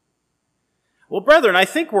Well, brethren, I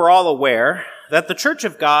think we're all aware that the Church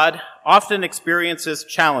of God often experiences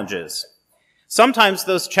challenges. Sometimes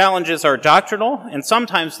those challenges are doctrinal, and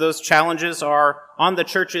sometimes those challenges are on the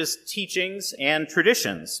church's teachings and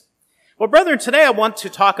traditions. Well, brethren, today I want to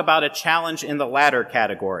talk about a challenge in the latter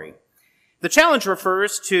category. The challenge I'm referring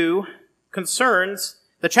to concerns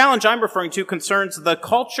the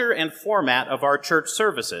culture and format of our church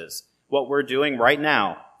services, what we're doing right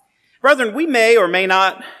now. Brethren, we may or may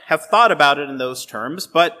not have thought about it in those terms,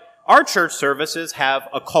 but our church services have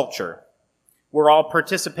a culture. We're all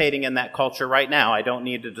participating in that culture right now. I don't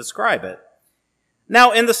need to describe it.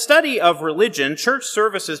 Now, in the study of religion, church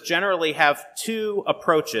services generally have two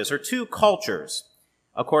approaches or two cultures,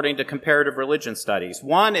 according to comparative religion studies.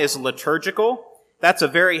 One is liturgical. That's a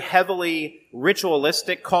very heavily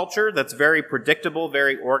ritualistic culture that's very predictable,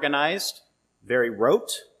 very organized, very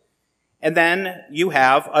rote. And then you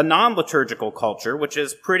have a non-liturgical culture, which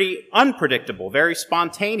is pretty unpredictable, very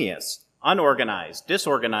spontaneous, unorganized,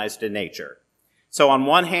 disorganized in nature. So on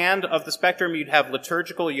one hand of the spectrum, you'd have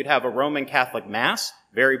liturgical, you'd have a Roman Catholic Mass,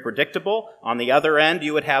 very predictable. On the other end,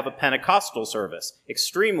 you would have a Pentecostal service,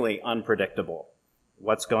 extremely unpredictable.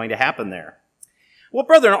 What's going to happen there? Well,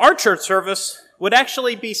 brethren, our church service would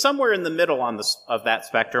actually be somewhere in the middle of that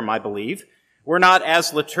spectrum, I believe. We're not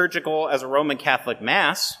as liturgical as a Roman Catholic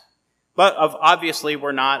Mass, but obviously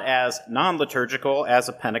we're not as non-liturgical as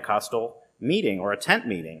a Pentecostal meeting or a tent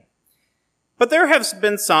meeting. But there have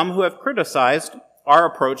been some who have criticized our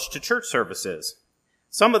approach to church services.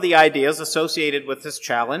 Some of the ideas associated with this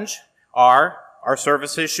challenge are our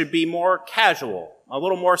services should be more casual, a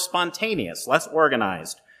little more spontaneous, less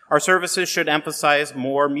organized. Our services should emphasize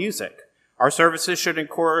more music. Our services should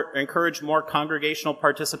encourage more congregational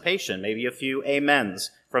participation, maybe a few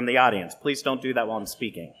amens from the audience. Please don't do that while I'm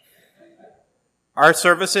speaking. Our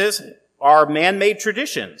services are man-made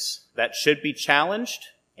traditions that should be challenged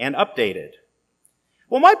and updated.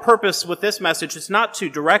 Well, my purpose with this message is not to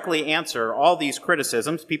directly answer all these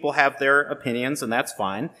criticisms. People have their opinions, and that's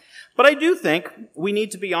fine. But I do think we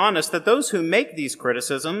need to be honest that those who make these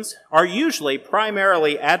criticisms are usually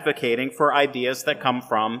primarily advocating for ideas that come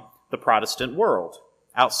from the Protestant world,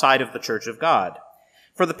 outside of the Church of God.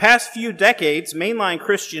 For the past few decades, mainline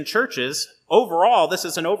Christian churches, overall, this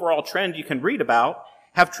is an overall trend you can read about,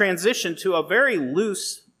 have transitioned to a very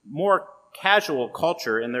loose, more casual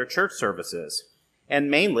culture in their church services.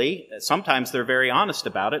 And mainly, sometimes they're very honest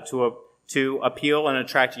about it, to appeal and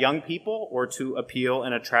attract young people or to appeal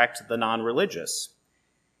and attract the non-religious.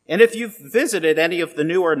 And if you've visited any of the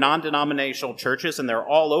newer non-denominational churches, and they're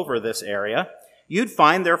all over this area, you'd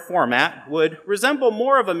find their format would resemble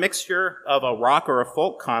more of a mixture of a rock or a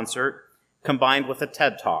folk concert combined with a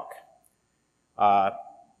TED Talk.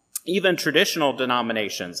 Even traditional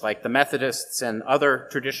denominations like the Methodists and other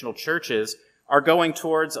traditional churches are going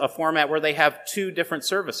towards a format where they have two different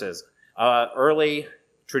services, early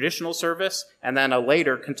traditional service and then a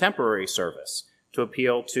later contemporary service to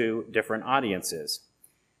appeal to different audiences.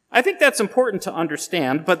 I think that's important to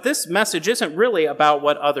understand, but this message isn't really about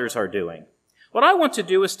what others are doing. What I want to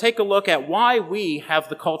do is take a look at why we have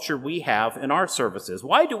the culture we have in our services.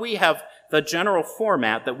 Why do we have the general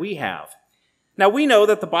format that we have? Now, we know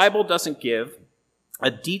that the Bible doesn't give a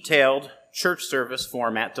detailed church service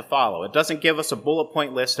format to follow. It doesn't give us a bullet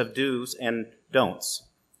point list of do's and don'ts.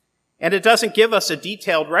 And it doesn't give us a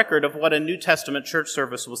detailed record of what a New Testament church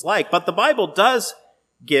service was like. But the Bible does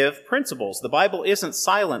give principles. The Bible isn't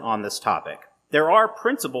silent on this topic. There are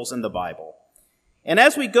principles in the Bible. And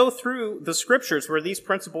as we go through the scriptures where these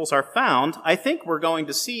principles are found, I think we're going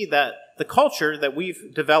to see that the culture that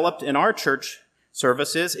we've developed in our church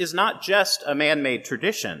services is not just a man-made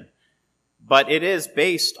tradition, but it is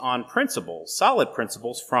based on principles, solid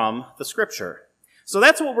principles from the scripture. So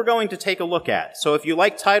that's what we're going to take a look at. So if you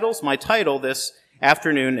like titles, my title this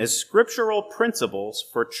afternoon is Scriptural Principles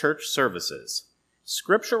for Church Services.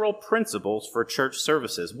 Scriptural Principles for Church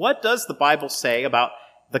Services. What does the Bible say about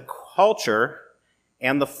the culture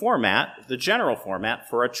and the format, the general format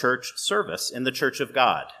for a church service in the Church of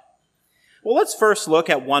God? Well, let's first look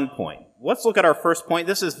at one point. Let's look at our first point.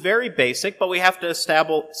 This is very basic, but we have to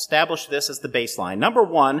establish this as the baseline. Number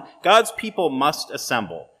one, God's people must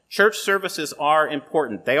assemble. Church services are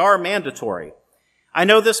important. They are mandatory. I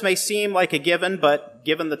know this may seem like a given, but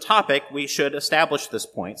given the topic, we should establish this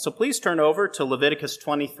point. So please turn over to Leviticus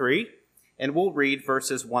 23, and we'll read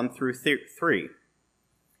verses 1 through 3.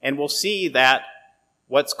 And we'll see that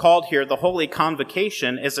what's called here the Holy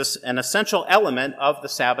Convocation is an essential element of the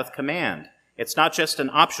Sabbath command. It's not just an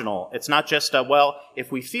optional. It's not just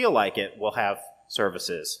if we feel like it, we'll have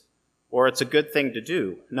services. Or it's a good thing to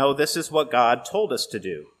do. No, this is what God told us to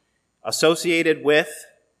do. Associated with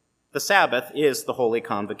the Sabbath is the Holy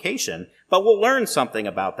Convocation, but we'll learn something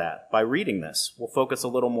about that by reading this. We'll focus a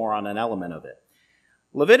little more on an element of it.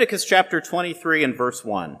 Leviticus chapter 23 and verse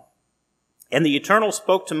 1. And the Eternal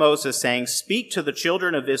spoke to Moses, saying, Speak to the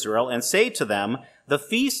children of Israel, and say to them, The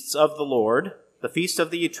feasts of the Lord, the feast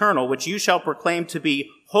of the Eternal, which you shall proclaim to be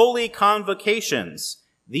holy convocations.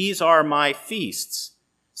 These are my feasts.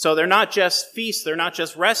 So they're not just feasts, they're not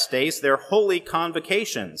just rest days, they're holy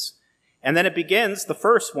convocations. And then it begins, the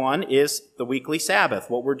first one is the weekly Sabbath,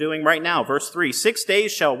 what we're doing right now. Verse 3, 6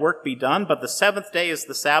 days shall work be done, but the seventh day is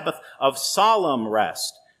the Sabbath of solemn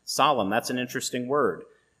rest. Solemn, that's an interesting word.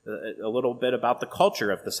 A little bit about the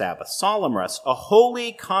culture of the Sabbath. Solemn rest, a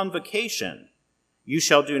holy convocation. You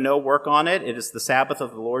shall do no work on it. It is the Sabbath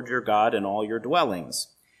of the Lord your God in all your dwellings.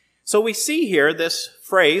 So we see here this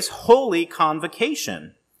phrase, holy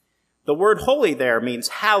convocation. The word holy there means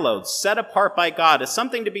hallowed, set apart by God. It's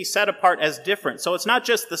something to be set apart as different. So it's not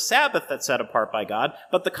just the Sabbath that's set apart by God,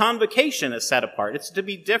 but the convocation is set apart. It's to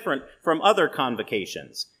be different from other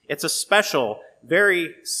convocations. It's a special,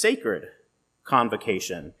 very sacred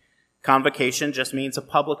convocation. Convocation just means a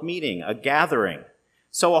public meeting, a gathering.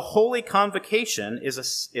 So a holy convocation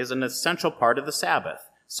is an essential part of the Sabbath.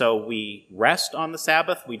 So we rest on the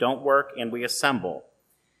Sabbath, we don't work, and we assemble.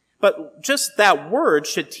 But just that word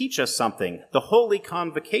should teach us something. The holy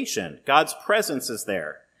convocation, God's presence is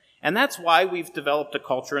there. And that's why we've developed a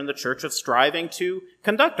culture in the church of striving to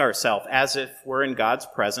conduct ourselves as if we're in God's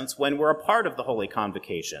presence when we're a part of the holy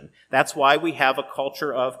convocation. That's why we have a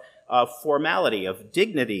culture of formality, of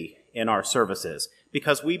dignity in our services,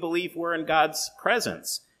 because we believe we're in God's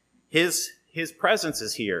presence. His presence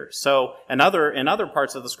is here. So in other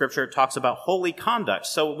parts of the scripture, it talks about holy conduct.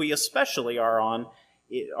 So we especially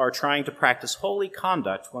are trying to practice holy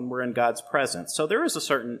conduct when we're in God's presence. So there is a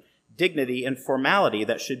certain dignity and formality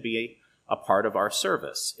that should be a part of our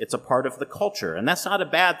service. It's a part of the culture, and that's not a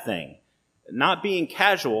bad thing. Not being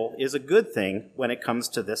casual is a good thing when it comes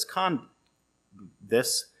to this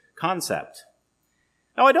concept.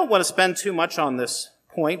 Now, I don't want to spend too much on this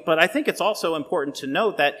point, but I think it's also important to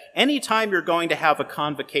note that anytime you're going to have a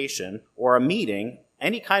convocation or a meeting,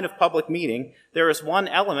 any kind of public meeting, there is one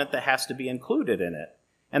element that has to be included in it,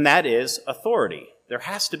 and that is authority. There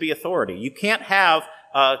has to be authority. You can't have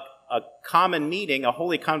a common meeting, a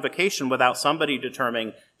holy convocation, without somebody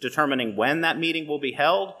determining when that meeting will be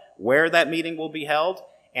held, where that meeting will be held,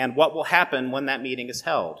 and what will happen when that meeting is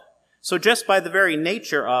held. So just by the very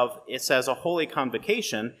nature of it says a holy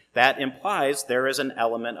convocation, that implies there is an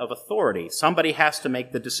element of authority. Somebody has to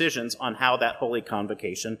make the decisions on how that holy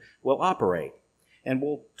convocation will operate. And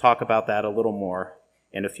we'll talk about that a little more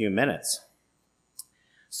in a few minutes.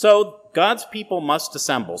 So God's people must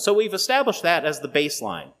assemble. So we've established that as the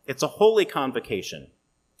baseline. It's a holy convocation.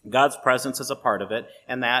 God's presence is a part of it,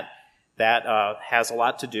 and that has a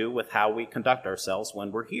lot to do with how we conduct ourselves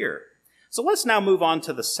when we're here. So let's now move on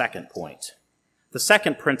to the second point. The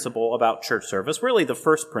second principle about church service, really the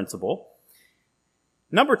first principle.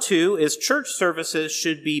 Number 2 is church services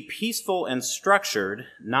should be peaceful and structured,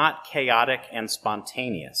 not chaotic and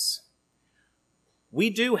spontaneous. We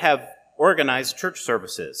do have organized church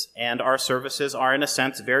services, and our services are, in a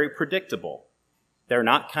sense, very predictable. They're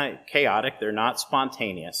not chaotic, they're not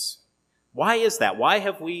spontaneous. Why is that? Why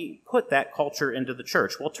have we put that culture into the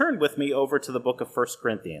church? Well, turn with me over to the book of 1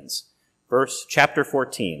 Corinthians. Chapter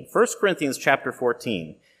 14. 1 Corinthians chapter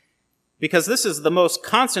 14. Because this is the most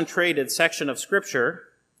concentrated section of Scripture,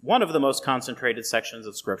 one of the most concentrated sections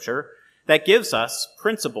of Scripture, that gives us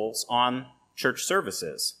principles on church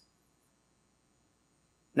services.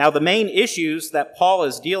 Now, the main issues that Paul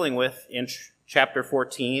is dealing with in chapter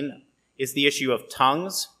 14 is the issue of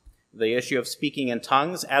tongues, the issue of speaking in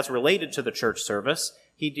tongues as related to the church service.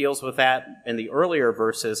 He deals with that in the earlier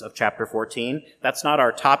verses of chapter 14. That's not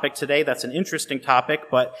our topic today. That's an interesting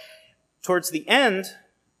topic. But towards the end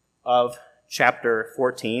of chapter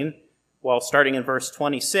 14, starting in verse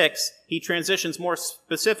 26, he transitions more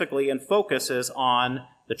specifically and focuses on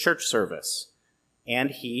the church service.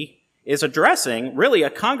 And he is addressing really a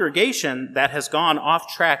congregation that has gone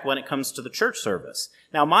off track when it comes to the church service.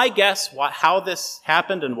 Now, my guess how this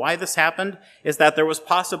happened and why this happened is that there was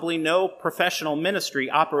possibly no professional ministry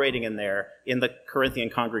operating in the Corinthian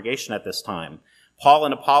congregation at this time. Paul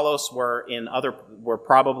and Apollos were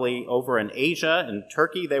probably over in Asia and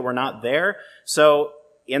Turkey. They were not there. So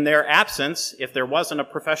in their absence, if there wasn't a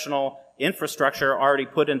professional infrastructure already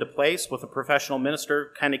put into place with a professional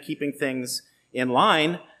minister kind of keeping things in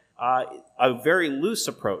line, a very loose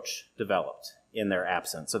approach developed in their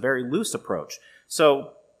absence, a very loose approach.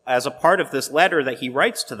 So as a part of this letter that he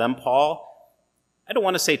writes to them, Paul I don't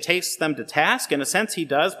want to say takes them to task. In a sense, he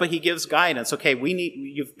does, but he gives guidance. Okay,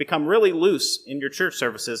 you've become really loose in your church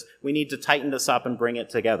services. We need to tighten this up and bring it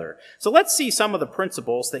together. So let's see some of the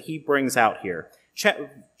principles that he brings out here.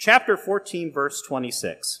 Chapter 14, verse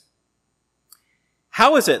 26.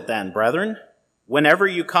 How is it then, brethren, whenever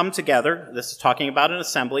you come together, this is talking about an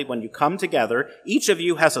assembly, when you come together, each of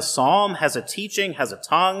you has a psalm, has a teaching, has a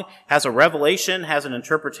tongue, has a revelation, has an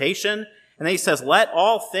interpretation. And then he says, let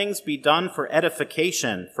all things be done for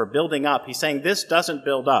edification, for building up. He's saying this doesn't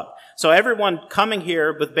build up. So everyone coming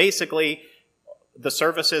here with basically the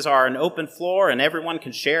services are an open floor and everyone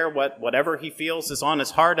can share whatever he feels is on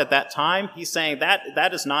his heart at that time. He's saying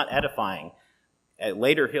that is not edifying.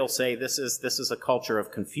 Later he'll say this is a culture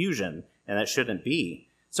of confusion and that shouldn't be.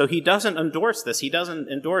 So he doesn't endorse this. He doesn't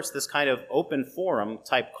endorse this kind of open forum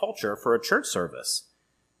type culture for a church service.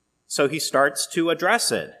 So he starts to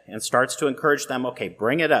address it and starts to encourage them, okay,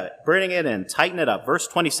 bring it in, tighten it up. Verse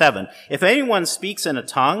 27, if anyone speaks in a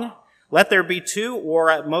tongue, let there be 2 or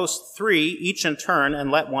at most 3, each in turn, and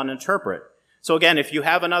let one interpret. So again, if you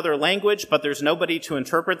have another language, but there's nobody to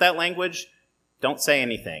interpret that language, don't say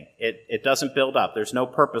anything. It doesn't build up. There's no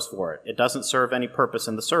purpose for it. It doesn't serve any purpose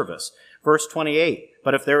in the service. Verse 28,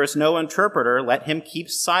 but if there is no interpreter, let him keep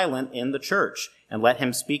silent in the church, and let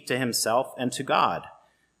him speak to himself and to God.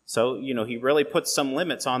 So, he really puts some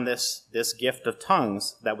limits on this gift of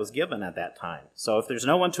tongues that was given at that time. So if there's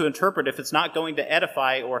no one to interpret, if it's not going to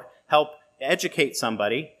edify or help educate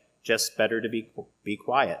somebody, just better to be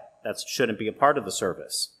quiet. That shouldn't be a part of the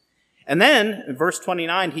service. And then, in verse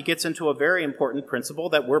 29, he gets into a very important principle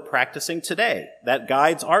that we're practicing today, that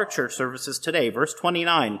guides our church services today. Verse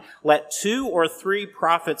 29, let 2 or 3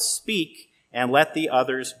 prophets speak, and let the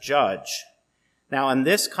others judge. Now, in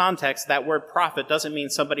this context, that word prophet doesn't mean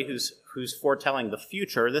somebody who's foretelling the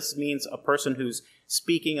future. This means a person who's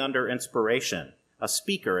speaking under inspiration, a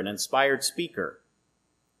speaker, an inspired speaker.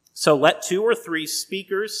 So let 2 or 3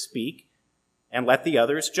 speakers speak, and let the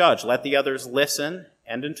others judge. Let the others listen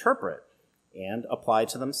and interpret and apply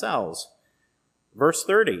to themselves. Verse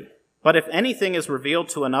 30, but if anything is revealed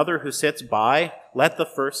to another who sits by, let the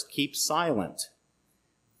first keep silent.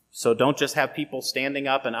 So don't just have people standing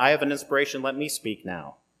up and I have an inspiration, let me speak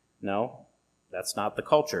now. No, that's not the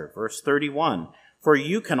culture. Verse 31, for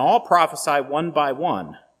you can all prophesy one by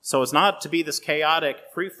one. So it's not to be this chaotic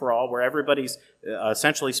free-for-all where everybody's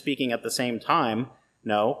essentially speaking at the same time.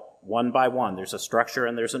 No, one by one. There's a structure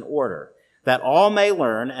and there's an order. That all may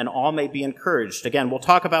learn and all may be encouraged. Again, we'll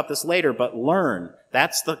talk about this later, but learn.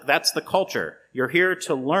 That's the culture. You're here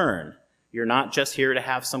to learn. You're not just here to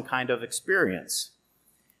have some kind of experience.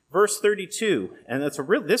 Verse 32, and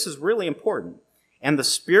this is really important. And the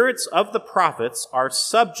spirits of the prophets are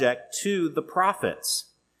subject to the prophets.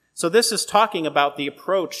 So this is talking about the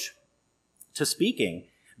approach to speaking,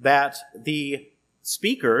 that the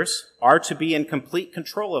speakers are to be in complete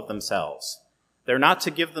control of themselves. They're not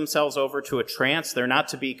to give themselves over to a trance. They're not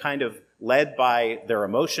to be kind of led by their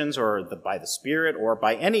emotions or by the Spirit or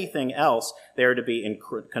by anything else. They're to be in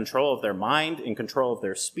control of their mind, in control of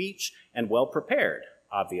their speech, and well prepared,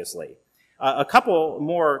 obviously. A couple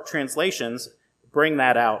more translations bring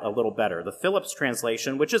that out a little better. The Phillips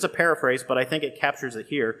translation, which is a paraphrase, but I think it captures it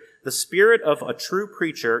here. The spirit of a true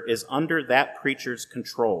preacher is under that preacher's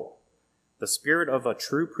control. The spirit of a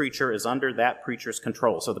true preacher is under that preacher's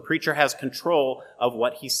control. So the preacher has control of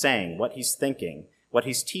what he's saying, what he's thinking, what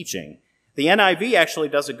he's teaching. The NIV actually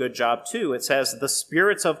does a good job too. It says the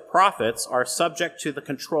spirits of prophets are subject to the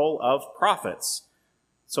control of prophets.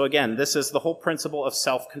 So again, this is the whole principle of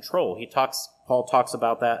self-control. Paul talks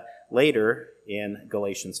about that later in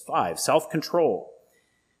Galatians 5. Self-control.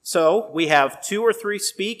 So we have 2 or 3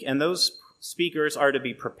 speak, and those speakers are to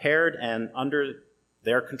be prepared and under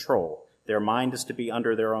their control. Their mind is to be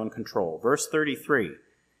under their own control. Verse 33.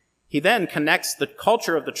 He then connects the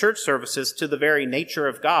culture of the church services to the very nature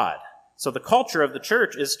of God. So the culture of the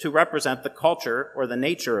church is to represent the culture or the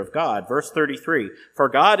nature of God. Verse 33, for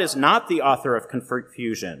God is not the author of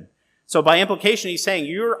confusion. So by implication, he's saying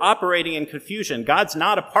you're operating in confusion. God's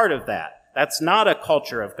not a part of that. That's not a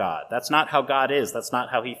culture of God. That's not how God is. That's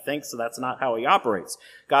not how he thinks. So that's not how he operates.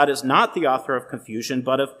 God is not the author of confusion,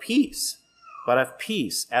 but of peace. But of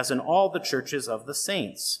peace, as in all the churches of the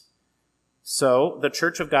saints. So the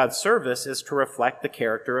church of God's service is to reflect the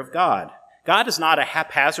character of God. God is not a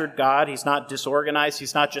haphazard God. He's not disorganized.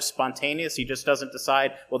 He's not just spontaneous. He just doesn't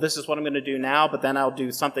decide, well, this is what I'm going to do now, but then I'll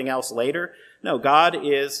do something else later. No, God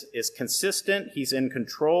is consistent. He's in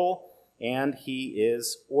control, and he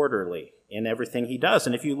is orderly in everything he does.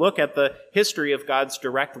 And if you look at the history of God's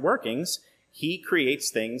direct workings, he creates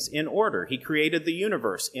things in order. He created the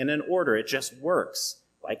universe in an order. It just works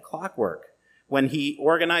like clockwork. When he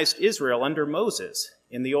organized Israel under Moses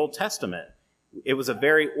in the Old Testament, it was a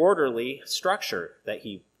very orderly structure that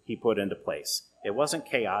he put into place. It wasn't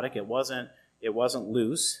chaotic. It wasn't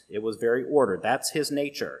loose. It was very ordered. That's his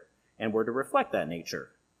nature, and we're to reflect that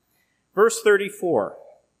nature. Verse 34,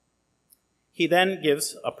 he then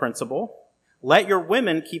gives a principle. Let your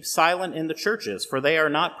women keep silent in the churches, for they are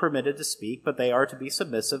not permitted to speak, but they are to be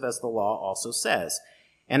submissive, as the law also says.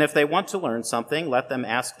 And if they want to learn something, let them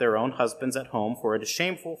ask their own husbands at home, for it is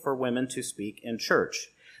shameful for women to speak in church.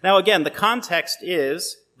 Now again, the context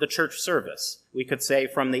is the church service. We could say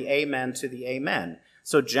from the amen to the amen.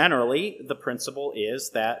 So generally, the principle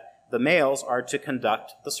is that the males are to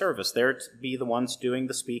conduct the service. They're to be the ones doing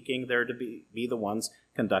the speaking. They're to be the ones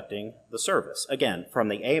conducting the service. Again, from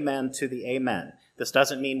the amen to the amen. This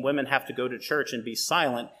doesn't mean women have to go to church and be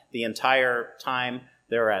silent the entire time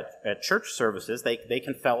they're at church services. They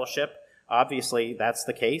can fellowship. Obviously, that's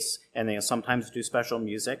the case, and they sometimes do special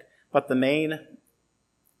music. But the main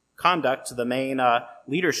conduct, the main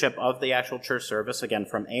leadership of the actual church service, again,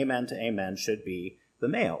 from amen to amen, should be the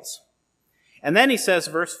males. And then he says,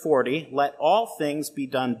 verse 40, let all things be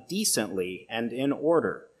done decently and in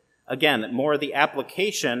order. Again, more the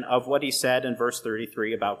application of what he said in verse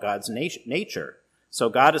 33 about God's nature. So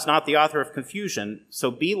God is not the author of confusion,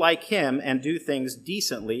 so be like him and do things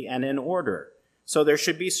decently and in order. So there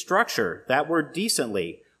should be structure. That word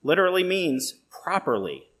decently literally means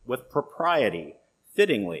properly, with propriety,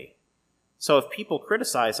 fittingly. So if people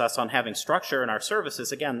criticize us on having structure in our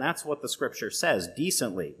services, again, that's what the scripture says,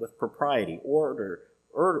 decently, with propriety,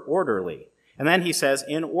 orderly. And then he says,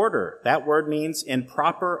 in order. That word means in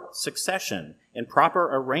proper succession, in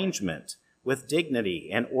proper arrangement, with dignity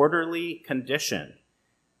and orderly condition.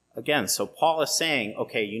 Again, so Paul is saying,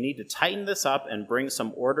 okay, you need to tighten this up and bring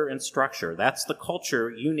some order and structure. That's the culture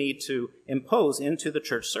you need to impose into the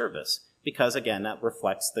church service, because again, that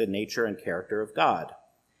reflects the nature and character of God.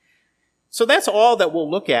 So that's all that we'll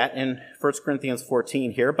look at in 1 Corinthians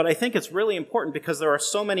 14 here, but I think it's really important because there are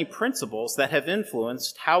so many principles that have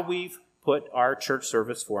influenced how we've put our church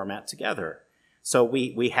service format together. So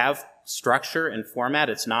we have structure and format.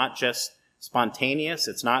 It's not just spontaneous.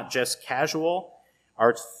 It's not just casual.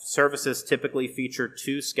 Our services typically feature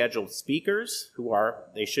 2 scheduled speakers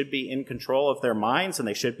they should be in control of their minds and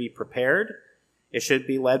they should be prepared. It should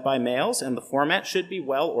be led by males, and the format should be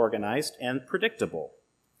well organized and predictable.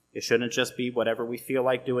 It shouldn't just be whatever we feel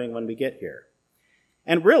like doing when we get here.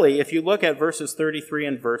 And really, if you look at verses 33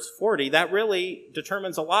 and verse 40, that really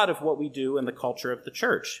determines a lot of what we do in the culture of the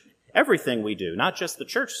church. Everything we do, not just the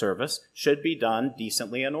church service, should be done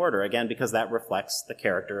decently in order, again, because that reflects the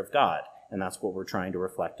character of God, and that's what we're trying to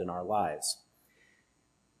reflect in our lives.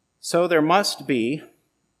 So there must be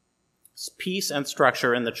peace and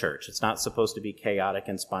structure in the church. It's not supposed to be chaotic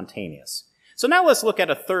and spontaneous. So now let's look at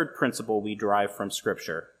a third principle we derive from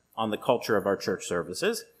Scripture on the culture of our church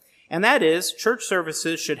services, and that is church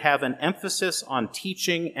services should have an emphasis on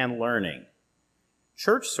teaching and learning.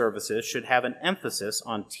 Church services should have an emphasis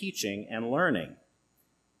on teaching and learning.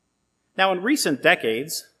 Now, in recent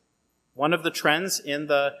decades, one of the trends in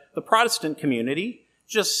the Protestant community,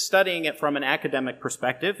 just studying it from an academic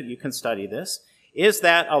perspective, you can study this, is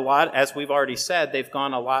that a lot, as we've already said, they've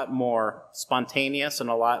gone a lot more spontaneous and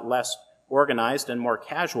a lot less organized and more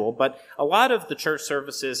casual, but a lot of the church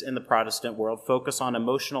services in the Protestant world focus on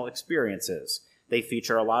emotional experiences. They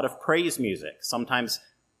feature a lot of praise music, sometimes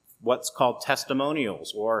what's called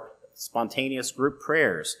testimonials or spontaneous group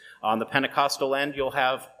prayers. On the Pentecostal end, you'll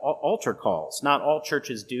have altar calls. Not all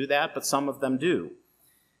churches do that, but some of them do.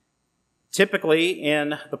 Typically,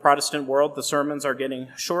 in the Protestant world, the sermons are getting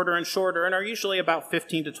shorter and shorter and are usually about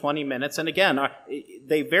 15 to 20 minutes. And again,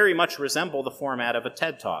 they very much resemble the format of a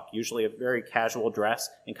TED Talk, usually a very casual dress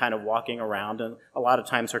and kind of walking around, and a lot of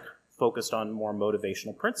times are focused on more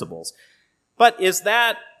motivational principles. But is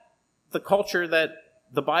that the culture that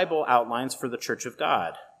the Bible outlines for the Church of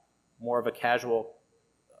God? More of a casual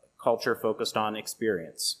culture focused on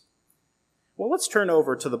experience. Well, let's turn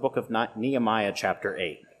over to the book of Nehemiah chapter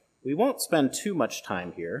 8. We won't spend too much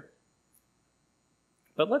time here,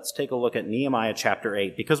 but let's take a look at Nehemiah chapter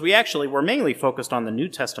 8, because we're mainly focused on the New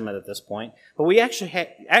Testament at this point, but we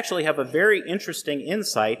actually have a very interesting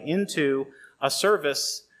insight into a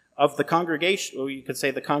service of the congregation, or you could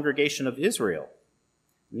say the congregation of Israel.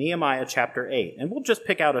 Nehemiah chapter 8, and we'll just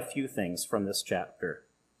pick out a few things from this chapter.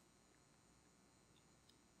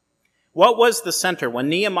 What was the center? When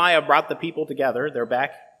Nehemiah brought the people together, they're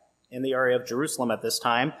back in the area of Jerusalem at this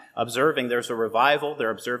time, observing there's a revival. They're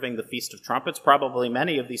observing the Feast of Trumpets. Probably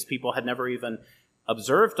many of these people had never even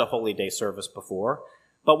observed a Holy Day service before.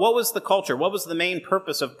 But what was the culture? What was the main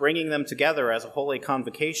purpose of bringing them together as a holy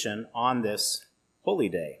convocation on this Holy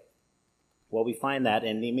Day? Well, we find that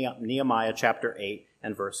in Nehemiah chapter 8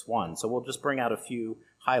 and verse 1. So we'll just bring out a few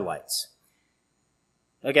highlights.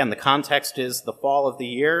 Again, the context is the fall of the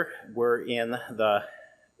year. We're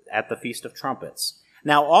at the Feast of Trumpets.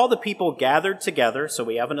 Now all the people gathered together, so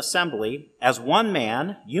we have an assembly, as one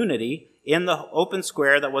man, unity, in the open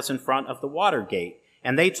square that was in front of the water gate.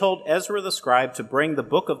 And they told Ezra the scribe to bring the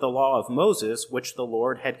book of the law of Moses, which the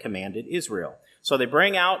Lord had commanded Israel. So they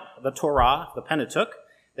bring out the Torah, the Pentateuch.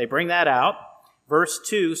 They bring that out. Verse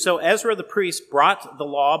 2, so Ezra the priest brought the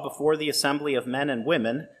law before the assembly of men and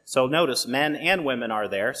women. So notice, men and women are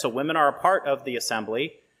there. So women are a part of the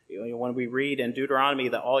assembly. When we read in Deuteronomy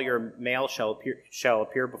that all your males shall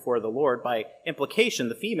appear before the Lord, by implication,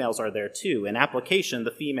 the females are there too. In application,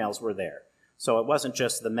 the females were there. So it wasn't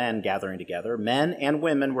just the men gathering together. Men and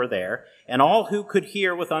women were there, and all who could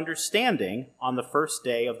hear with understanding on the first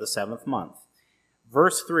day of the 7th month.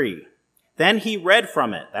 Verse 3, then he read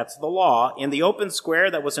from it, that's the law, in the open square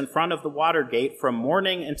that was in front of the water gate from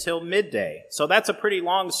morning until midday. So that's a pretty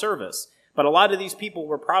long service. But a lot of these people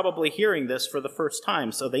were probably hearing this for the first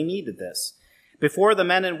time, so they needed this. Before the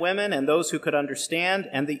men and women and those who could understand,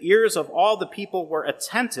 and the ears of all the people were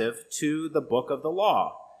attentive to the book of the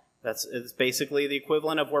law. It's basically the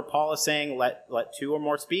equivalent of where Paul is saying, let two or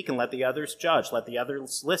more speak and let the others judge, let the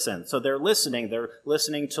others listen. So they're listening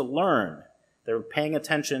to learn. They're paying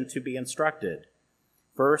attention to be instructed.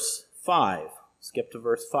 Verse 5, skip to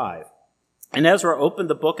verse 5. And Ezra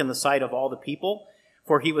opened the book in the sight of all the people,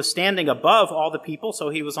 for he was standing above all the people, so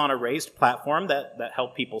he was on a raised platform that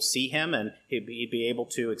helped people see him, and he'd be able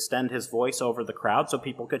to extend his voice over the crowd so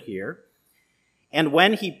people could hear. And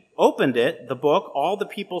when he opened it, the book, all the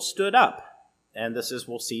people stood up. And this is,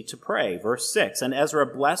 we'll see, to pray. Verse 6, and Ezra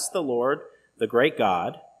blessed the Lord, the great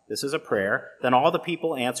God. This is a prayer. Then all the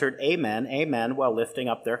people answered, Amen, Amen, while lifting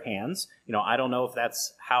up their hands. I don't know if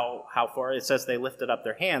that's how far. It says they lifted up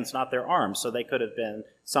their hands, not their arms. So they could have been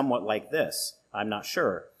somewhat like this. I'm not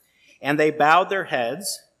sure. And they bowed their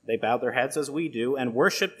heads. They bowed their heads as we do, and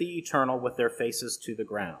worshiped the Eternal with their faces to the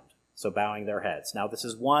ground. So bowing their heads. Now this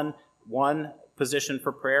is one position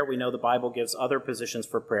for prayer. We know the Bible gives other positions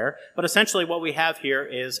for prayer, but essentially what we have here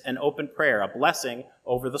is an open prayer, a blessing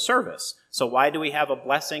over the service. So why do we have a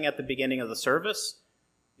blessing at the beginning of the service?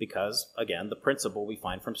 Because, again, the principle we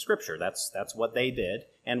find from Scripture. That's what they did,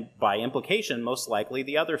 and by implication, most likely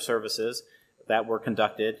the other services that were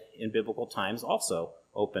conducted in biblical times also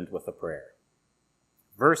opened with a prayer.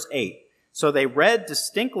 Verse 8, so they read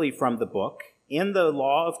distinctly from the book in the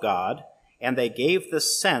law of God, and they gave the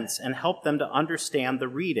sense and helped them to understand the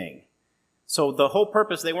reading. So the whole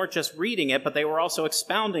purpose, they weren't just reading it, but they were also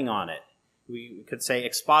expounding on it. We could say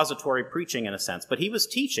expository preaching in a sense, but he was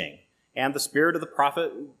teaching, and the spirit of the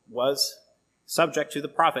prophet was subject to the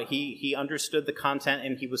prophet. He understood the content,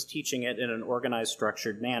 and he was teaching it in an organized,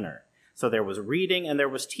 structured manner. So there was reading and there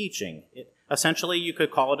was teaching. Essentially, you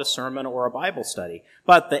could call it a sermon or a Bible study.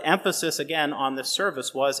 But the emphasis, again, on this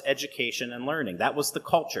service was education and learning. That was the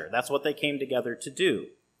culture. That's what they came together to do.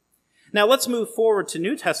 Now, let's move forward to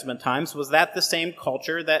New Testament times. Was that the same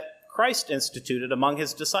culture that Christ instituted among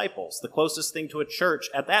his disciples, the closest thing to a church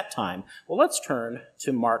at that time? Well, let's turn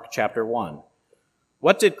to Mark chapter 1.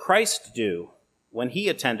 What did Christ do when he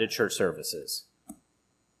attended church services?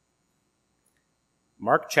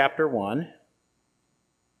 Mark chapter 1,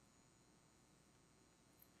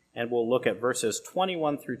 and we'll look at verses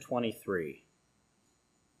 21 through 23.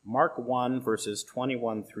 Mark 1, verses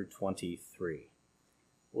 21 through 23.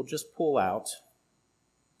 We'll just pull out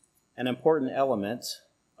an important element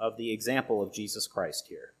of the example of Jesus Christ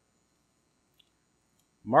here.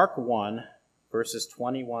 Mark 1, verses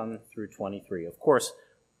 21 through 23. Of course,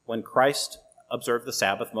 when Christ observed the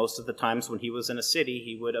Sabbath, most of the times when he was in a city,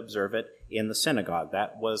 he would observe it in the synagogue.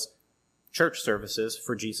 That was church services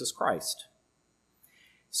for Jesus Christ.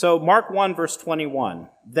 So Mark 1, verse 21,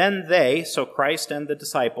 then they, so Christ and the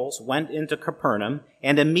disciples, went into Capernaum,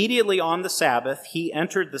 and immediately on the Sabbath he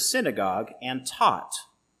entered the synagogue and taught.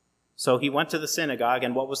 So he went to the synagogue,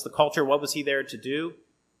 and what was the culture? What was he there to do?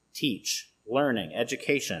 Teach, learning,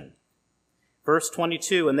 education. Verse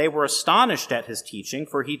 22, and they were astonished at his teaching,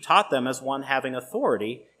 for he taught them as one having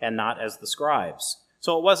authority and not as the scribes.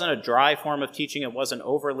 So it wasn't a dry form of teaching. It wasn't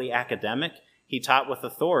overly academic. He taught with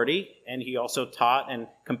authority, and he also taught and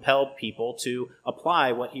compelled people to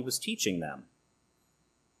apply what he was teaching them.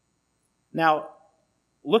 Now,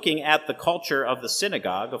 looking at the culture of the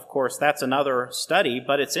synagogue, of course, that's another study,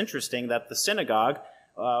 but it's interesting that the synagogue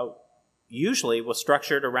usually was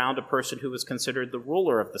structured around a person who was considered the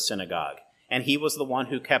ruler of the synagogue. And he was the one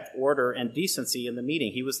who kept order and decency in the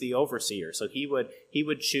meeting. He was the overseer. So he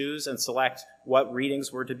would choose and select what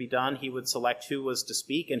readings were to be done. He would select who was to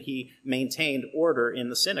speak, and he maintained order in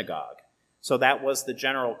the synagogue. So that was the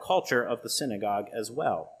general culture of the synagogue as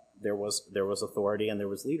well. There was authority and there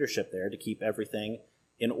was leadership there to keep everything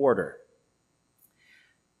in order.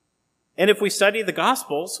 And if we study the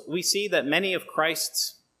Gospels, we see that many of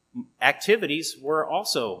Christ's activities were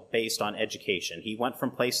also based on education. He went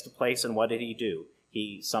from place to place, and what did he do?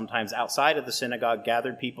 He sometimes outside of the synagogue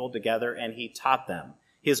gathered people together and he taught them.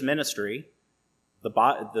 His ministry,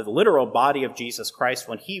 the literal body of Jesus Christ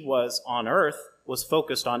when he was on earth, was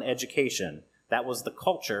focused on education. That was the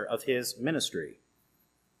culture of his ministry.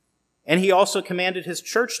 And he also commanded his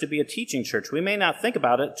church to be a teaching church. We may not think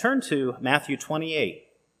about it. Turn to Matthew 28,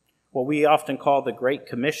 what we often call the Great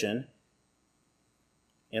Commission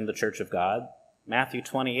in the Church of God. Matthew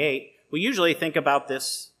 28, we usually think about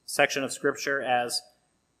this section of Scripture as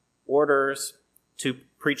orders to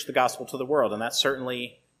preach the gospel to the world, and that's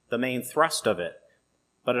certainly the main thrust of it.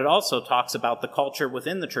 But it also talks about the culture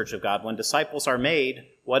within the Church of God. When disciples are made,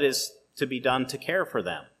 what is to be done to care for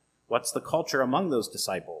them? What's the culture among those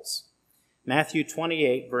disciples? Matthew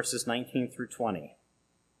 28, verses 19 through 20.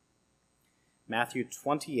 Matthew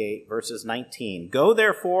 28, verses 19. Go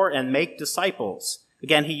therefore and make disciples.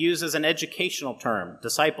 Again, he uses an educational term.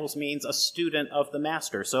 Disciples means a student of the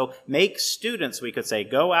master. So make students, we could say.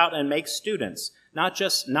 Go out and make students. Not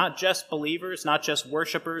just believers, not just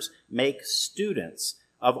worshipers. Make students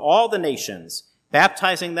of all the nations,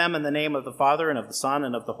 baptizing them in the name of the Father and of the Son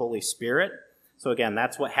and of the Holy Spirit. So again,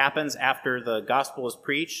 that's what happens after the gospel is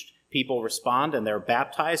preached. People respond and they're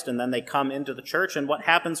baptized, and then they come into the church. And what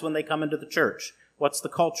happens when they come into the church? What's the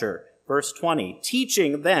culture? Verse 20,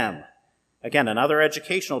 teaching them. Again, another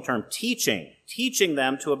educational term, teaching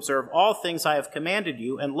them to observe all things I have commanded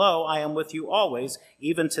you, and lo, I am with you always,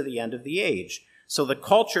 even to the end of the age. So the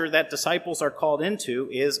culture that disciples are called into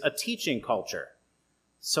is a teaching culture.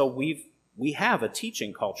 So we have a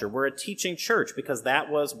teaching culture. We're a teaching church because that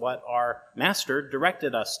was what our master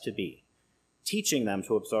directed us to be, teaching them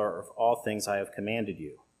to observe all things I have commanded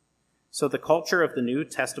you. So the culture of the New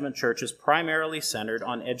Testament church is primarily centered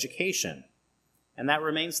on education. And that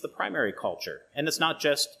remains the primary culture. And it's not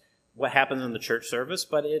just what happens in the church service,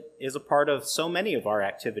 but it is a part of so many of our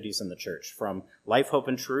activities in the church, from Life, Hope,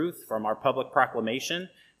 and Truth, from our public proclamation,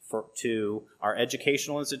 to our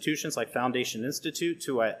educational institutions like Foundation Institute,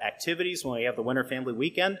 to activities when we have the Winter Family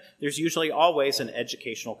Weekend. There's usually always an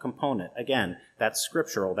educational component. Again, that's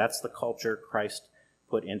scriptural. That's the culture Christ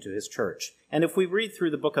put into his church. And if we read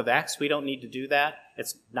through the book of Acts, we don't need to do that.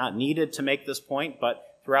 It's not needed to make this point,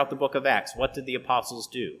 but throughout the book of Acts, what did the apostles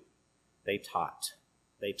do? They taught.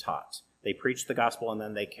 They preached the gospel, and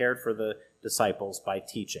then they cared for the disciples by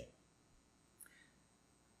teaching.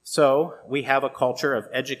 So we have a culture of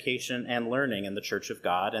education and learning in the Church of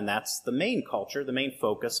God, and that's the main culture, the main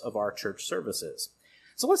focus of our church services.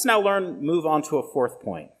 So let's now move on to a fourth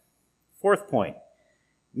point. Fourth point,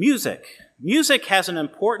 music. Music has an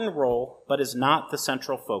important role, but is not the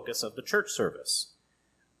central focus of the church service.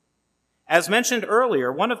 As mentioned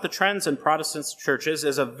earlier, one of the trends in Protestant churches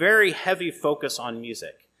is a very heavy focus on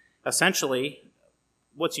music, essentially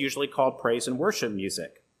what's usually called praise and worship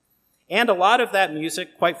music. And a lot of that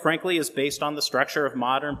music, quite frankly, is based on the structure of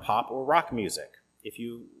modern pop or rock music. If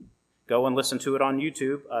you go and listen to it on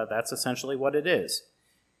YouTube, that's essentially what it is.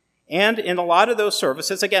 And in a lot of those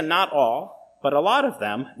services, again, not all, but a lot of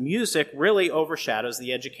them, music really overshadows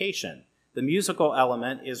the education. The musical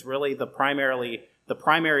element is really the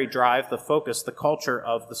primary drive, the focus, the culture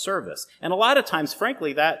of the service. And a lot of times,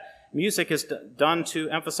 frankly, that music is done to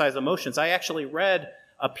emphasize emotions. I actually read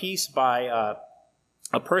a piece by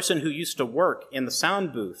a person who used to work in the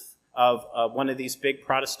sound booth of one of these big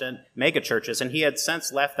Protestant megachurches, and he had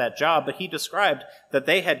since left that job, but he described that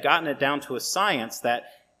they had gotten it down to a science that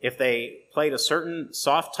if they played a certain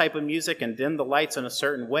soft type of music and dimmed the lights in a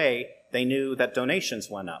certain way, they knew that donations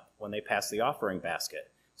went up when they passed the offering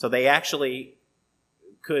basket. So they actually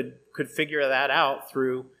could figure that out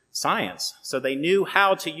through science. So they knew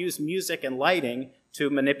how to use music and lighting to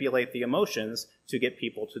manipulate the emotions to get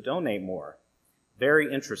people to donate more.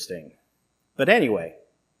 Very interesting. But anyway,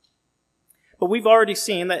 we've already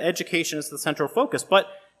seen that education is the central focus, but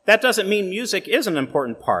that doesn't mean music is an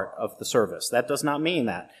important part of the service. That does not mean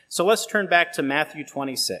that. So let's turn back to Matthew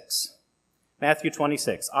 26. Matthew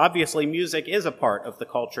 26. Obviously, music is a part of the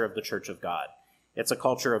culture of the Church of God. It's a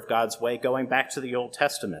culture of God's way going back to the Old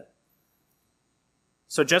Testament.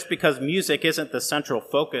 So just because music isn't the central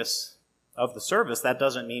focus of the service, that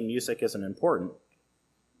doesn't mean music isn't important.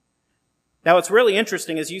 Now, what's really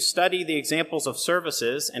interesting is you study the examples of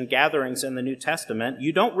services and gatherings in the New Testament,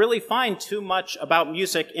 you don't really find too much about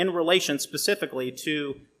music in relation specifically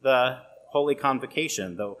to the Holy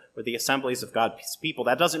Convocation, or the assemblies of God's people.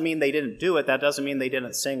 That doesn't mean they didn't do it. That doesn't mean they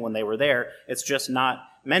didn't sing when they were there. It's just not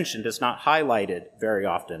mentioned. It's not highlighted very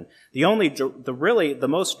often. The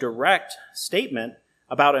most direct statement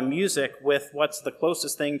about a music with what's the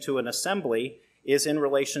closest thing to an assembly is in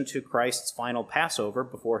relation to Christ's final Passover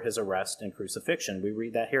before his arrest and crucifixion. We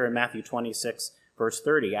read that here in Matthew 26, verse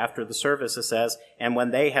 30. After the service, it says, "And when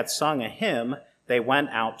they had sung a hymn, they went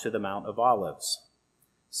out to the Mount of Olives."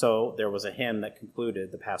 So there was a hymn that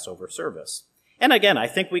concluded the Passover service. And again, I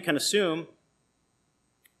think we can assume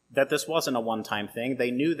that this wasn't a one-time thing.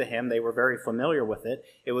 They knew the hymn. They were very familiar with it.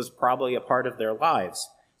 It was probably a part of their lives.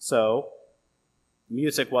 So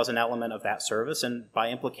music was an element of that service, and by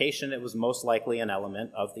implication, it was most likely an element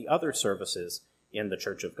of the other services in the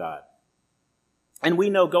Church of God. And we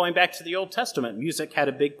know, going back to the Old Testament, music had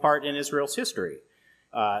a big part in Israel's history.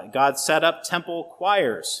 God set up temple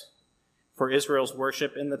choirs for Israel's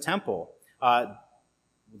worship in the temple.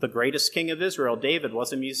 The greatest king of Israel, David,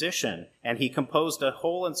 was a musician, and he composed a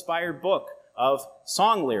whole inspired book of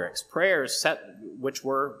song lyrics, prayers which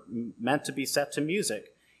were meant to be set to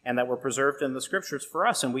music, and that were preserved in the Scriptures for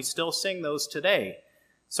us, and we still sing those today.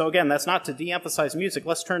 So again, that's not to de-emphasize music.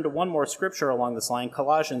 Let's turn to one more scripture along this line,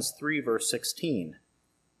 Colossians 3, verse 16.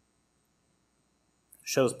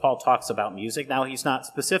 Shows Paul talks about music. Now, he's not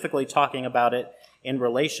specifically talking about it in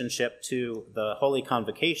relationship to the Holy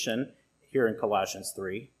Convocation here in Colossians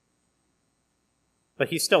 3. But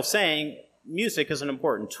he's still saying music is an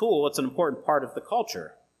important tool. It's an important part of the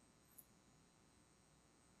culture.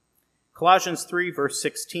 Colossians 3, verse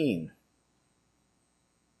 16.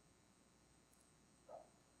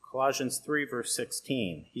 Colossians 3, verse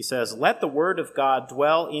 16. He says, "Let the word of God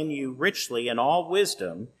dwell in you richly in all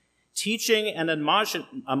wisdom, teaching and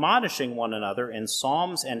admonishing one another in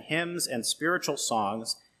psalms and hymns and spiritual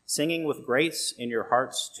songs, singing with grace in your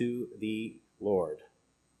hearts to the Lord."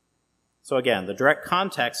 So again, the direct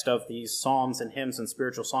context of these psalms and hymns and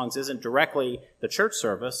spiritual songs isn't directly the church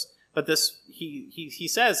service, but this he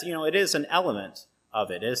says, it is an element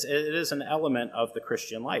of it. It is an element of the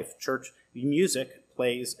Christian life. Church music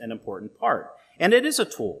plays an important part. And it is a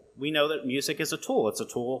tool. We know that music is a tool. It's a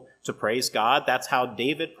tool to praise God. That's how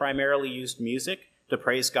David primarily used music, to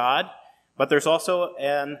praise God. But there's also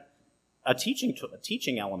a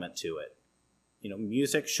teaching element to it.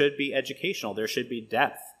 Music should be educational. There should be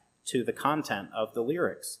depth to the content of the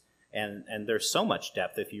lyrics. And there's so much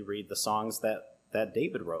depth if you read the songs that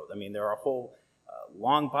David wrote. I mean, there are whole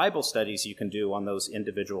long Bible studies you can do on those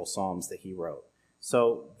individual psalms that he wrote.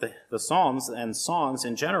 So the psalms and songs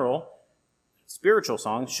in general, spiritual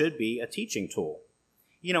songs, should be a teaching tool.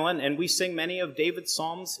 And we sing many of David's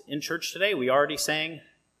psalms in church today. We already sing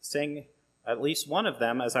at least one of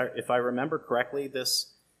them, if I remember correctly,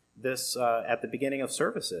 this at the beginning of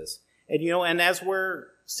services. And as we're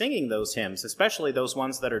singing those hymns, especially those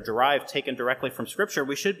ones that are taken directly from Scripture,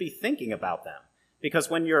 we should be thinking about them.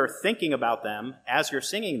 Because when you're thinking about them as you're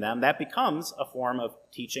singing them, that becomes a form of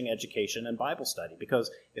teaching, education, and Bible study.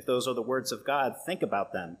 Because if those are the words of God, think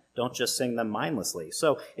about them. Don't just sing them mindlessly.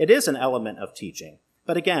 So it is an element of teaching.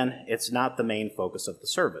 But again, it's not the main focus of the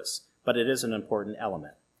service. But it is an important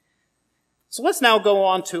element. So let's now go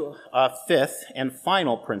on to a fifth and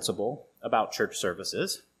final principle about church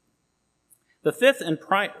services. The fifth and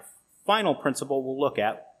final principle we'll look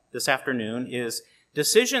at this afternoon is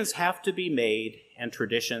decisions have to be made and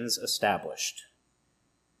traditions established.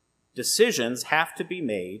 Decisions have to be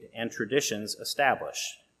made and traditions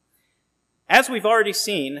established. As we've already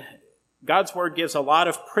seen, God's Word gives a lot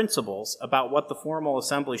of principles about what the formal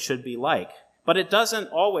assembly should be like, but it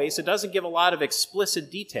doesn't give a lot of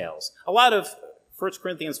explicit details. A lot of 1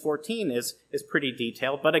 Corinthians 14 is pretty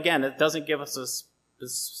detailed, but again, it doesn't give us a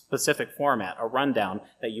specific format, a rundown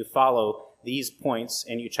that you follow these points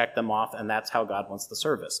and you check them off, and that's how God wants the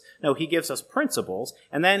service. No, he gives us principles,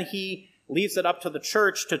 and then he leaves it up to the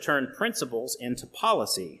church to turn principles into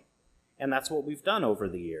policy. And that's what we've done over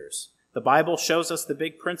the years. The Bible shows us the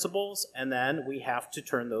big principles, and then we have to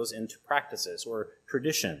turn those into practices or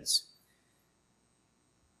traditions.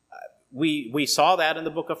 We saw that in the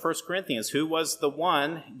book of 1 Corinthians. Who was the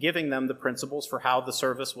one giving them the principles for how the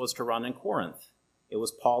service was to run in Corinth? It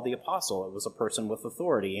was Paul the Apostle. It was a person with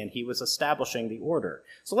authority, and he was establishing the order.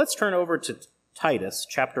 So let's turn over to Titus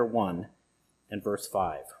chapter 1 and verse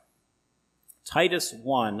 5. Titus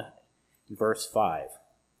 1, verse 5.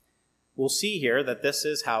 We'll see here that this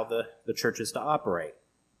is how the church is to operate.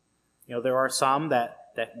 There are some that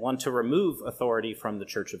want to remove authority from the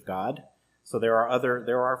church of God. So there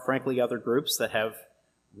are frankly other groups that have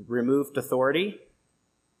removed authority,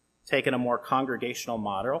 taken a more congregational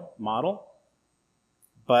model,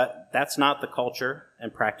 but that's not the culture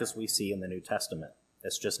and practice we see in the New Testament.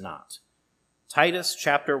 It's just not. Titus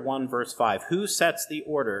chapter 1, verse 5. Who sets the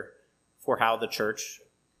order for how the church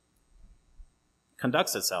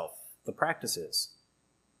conducts itself, the practices?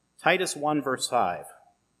 Titus 1, verse 5.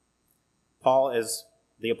 Paul is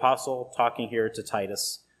the apostle talking here to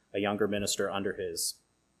Titus, a younger minister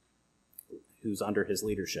who's under his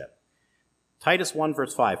leadership. Titus 1,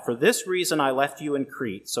 verse 5. For this reason I left you in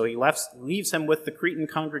Crete. So he leaves him with the Cretan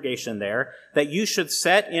congregation there, that you should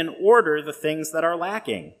set in order the things that are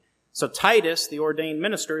lacking. So Titus, the ordained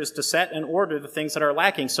minister, is to set in order the things that are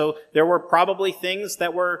lacking. So there were probably things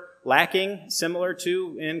that were lacking, similar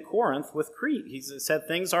to in Corinth with Crete. He said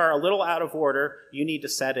things are a little out of order. You need to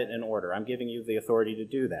set it in order. I'm giving you the authority to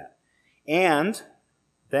do that. And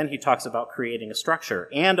then he talks about creating a structure.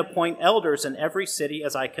 And appoint elders in every city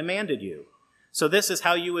as I commanded you. So this is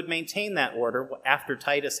how you would maintain that order after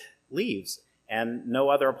Titus leaves and no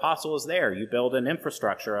other apostle is there. You build an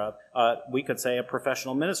infrastructure, we could say a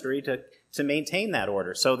professional ministry to maintain that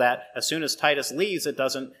order so that as soon as Titus leaves, it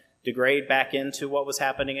doesn't degrade back into what was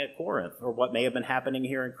happening at Corinth or what may have been happening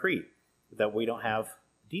here in Crete that we don't have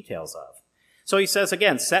details of. So he says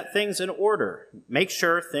again, set things in order. Make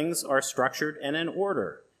sure things are structured and in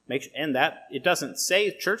order. And that it doesn't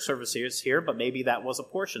say church services here, but maybe that was a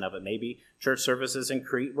portion of it. Maybe church services in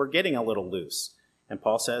Crete were getting a little loose. And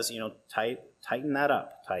Paul says, tighten that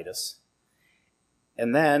up, Titus.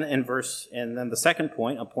 And then the second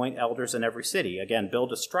point, appoint elders in every city. Again,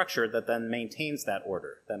 build a structure that then maintains that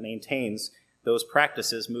order, that maintains those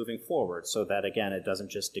practices moving forward so that, again, it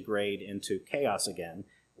doesn't just degrade into chaos again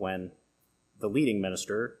when the leading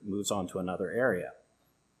minister moves on to another area.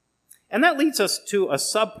 And that leads us to a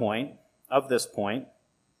subpoint of this point,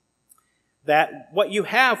 that what you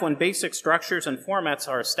have when basic structures and formats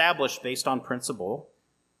are established based on principle,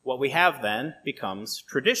 what we have then becomes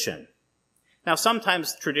tradition. Now,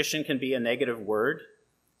 sometimes tradition can be a negative word.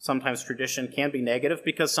 Sometimes tradition can be negative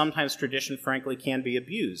because sometimes tradition, frankly, can be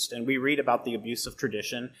abused. And we read about the abuse of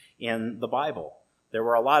tradition in the Bible. There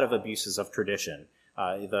were a lot of abuses of tradition.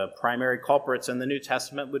 The primary culprits in the New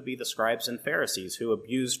Testament would be the scribes and Pharisees who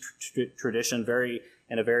abused tradition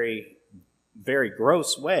in a very, very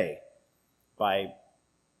gross way by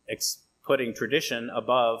putting tradition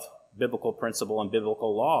above biblical principle and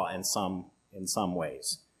biblical law in some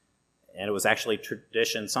ways. And it was actually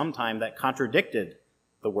tradition sometime that contradicted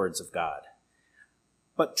the words of God.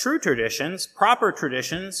 But true traditions, proper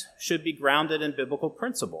traditions, should be grounded in biblical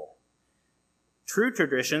principle. True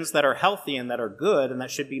traditions that are healthy and that are good and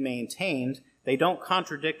that should be maintained, they don't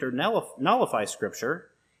contradict or nullify Scripture,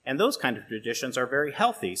 and those kind of traditions are very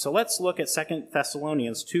healthy. So let's look at 2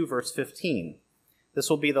 Thessalonians 2, verse 15. This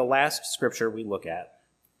will be the last Scripture we look at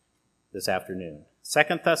this afternoon. 2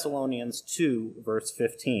 Thessalonians 2, verse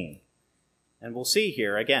 15. And we'll see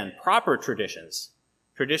here, again, proper traditions.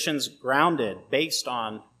 Traditions grounded, based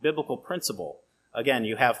on biblical principle. Again,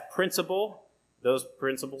 you have principle. Those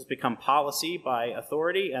principles become policy by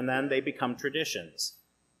authority, and then they become traditions.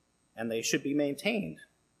 And they should be maintained.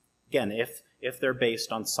 Again, if they're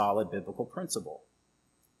based on solid biblical principle.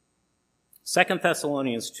 2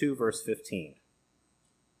 Thessalonians 2, verse 15.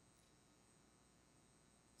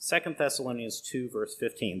 2 Thessalonians 2, verse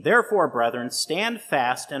 15. Therefore, brethren, stand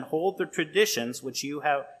fast and hold the traditions which you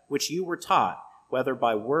were taught, whether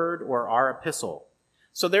by word or our epistle.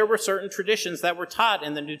 So there were certain traditions that were taught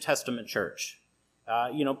in the New Testament church.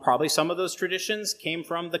 Probably some of those traditions came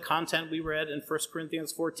from the content we read in 1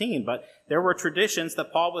 Corinthians 14, but there were traditions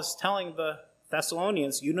that Paul was telling the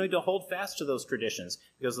Thessalonians, you need to hold fast to those traditions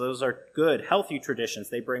because those are good, healthy traditions.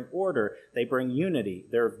 They bring order. They bring unity.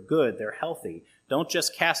 They're good. They're healthy. Don't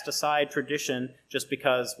just cast aside tradition just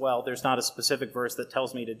because, there's not a specific verse that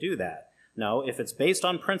tells me to do that. No, if it's based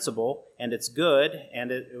on principle and it's good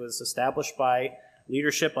and it was established by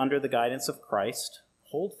leadership under the guidance of Christ,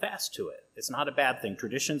 hold fast to it. It's not a bad thing.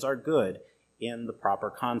 Traditions are good in the proper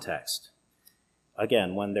context.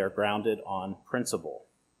 Again, when they're grounded on principle.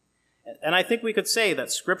 And I think we could say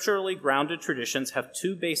that scripturally grounded traditions have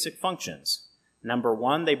two basic functions. Number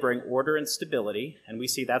one, they bring order and stability, and we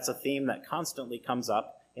see that's a theme that constantly comes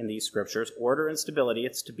up in these scriptures. Order and stability,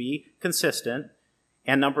 it's to be consistent.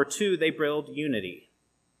 And number two, they build unity.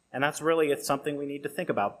 And that's really something we need to think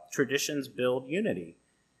about. Traditions build unity.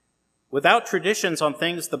 Without traditions on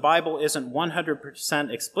things the Bible isn't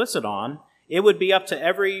 100% explicit on, it would be up to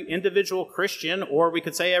every individual Christian, or we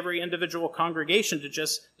could say every individual congregation, to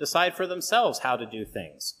just decide for themselves how to do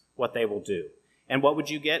things, what they will do. And what would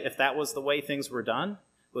you get if that was the way things were done?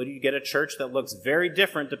 Would you get a church that looks very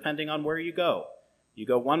different depending on where you go? You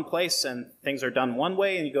go one place and things are done one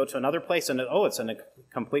way, and you go to another place and it's in a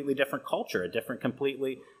completely different culture, a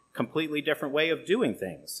completely different way of doing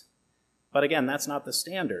things. But again, that's not the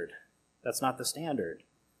standard. That's not the standard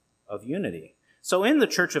of unity. So in the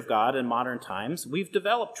Church of God in modern times, we've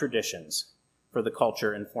developed traditions for the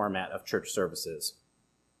culture and format of church services.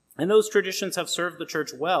 And those traditions have served the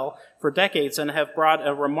church well for decades and have brought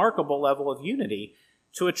a remarkable level of unity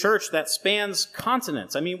to a church that spans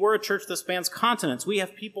continents. I mean, we're a church that spans continents. We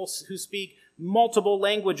have people who speak multiple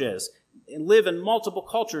languages and live in multiple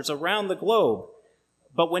cultures around the globe.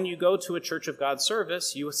 But when you go to a Church of God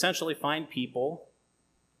service, you essentially find people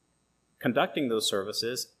conducting those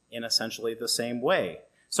services in essentially the same way.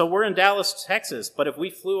 So we're in Dallas, Texas, but if we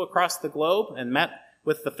flew across the globe and met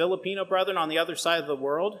with the Filipino brethren on the other side of the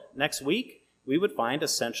world next week, we would find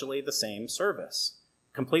essentially the same service.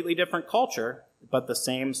 Completely different culture, but the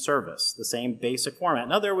same service, the same basic format.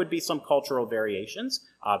 Now, there would be some cultural variations,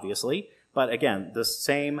 obviously, but again, the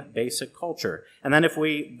same basic culture. And then if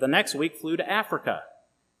we, the next week, flew to Africa,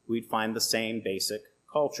 we'd find the same basic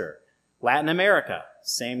culture. Latin America,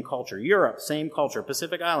 same culture. Europe, same culture.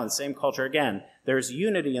 Pacific Islands, same culture. Again, there's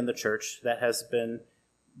unity in the church that has been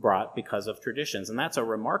brought because of traditions, and that's a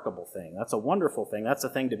remarkable thing. That's a wonderful thing. That's a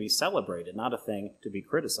thing to be celebrated, not a thing to be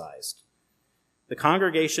criticized. The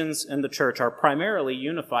congregations in the church are primarily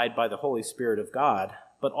unified by the Holy Spirit of God,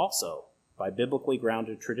 but also by biblically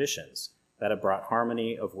grounded traditions that have brought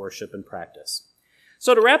harmony of worship and practice.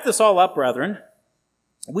 So to wrap this all up, brethren,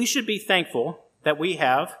 we should be thankful that we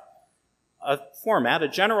have a format, a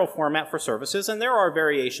general format for services, and there are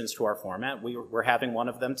variations to our format. We're having one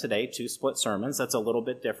of them today, 2 split sermons. That's a little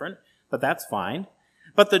bit different, but that's fine.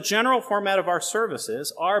 But the general format of our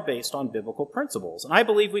services are based on biblical principles. And I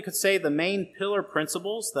believe we could say the main pillar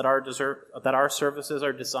principles that our services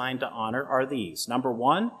are designed to honor are these. Number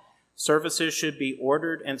 1, services should be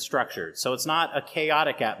ordered and structured. So it's not a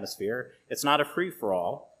chaotic atmosphere. It's not a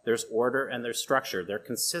free-for-all. There's order and there's structure. They're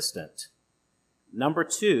consistent. Number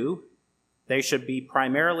 2, they should be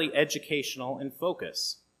primarily educational in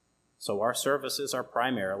focus. So our services are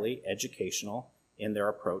primarily educational in their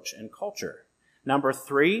approach and culture. Number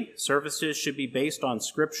 3, services should be based on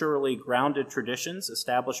scripturally grounded traditions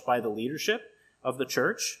established by the leadership of the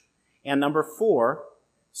church. And number 4,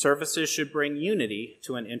 services should bring unity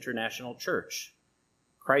to an international church.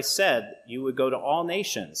 Christ said you would go to all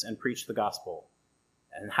nations and preach the gospel.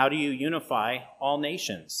 And how do you unify all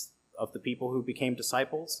nations of the people who became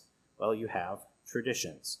disciples? Well, you have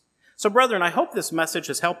traditions. So, brethren, I hope this message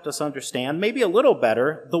has helped us understand, maybe a little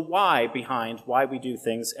better, the why behind why we do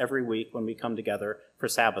things every week when we come together for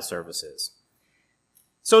Sabbath services.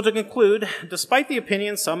 So to conclude, despite the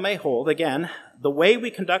opinions some may hold, again, the way we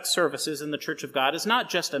conduct services in the Church of God is not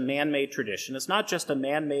just a man-made tradition. It's not just a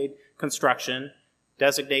man-made construction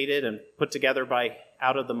designated and put together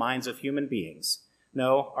out of the minds of human beings.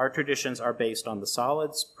 No, our traditions are based on the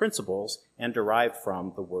solid principles and derived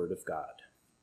from the Word of God.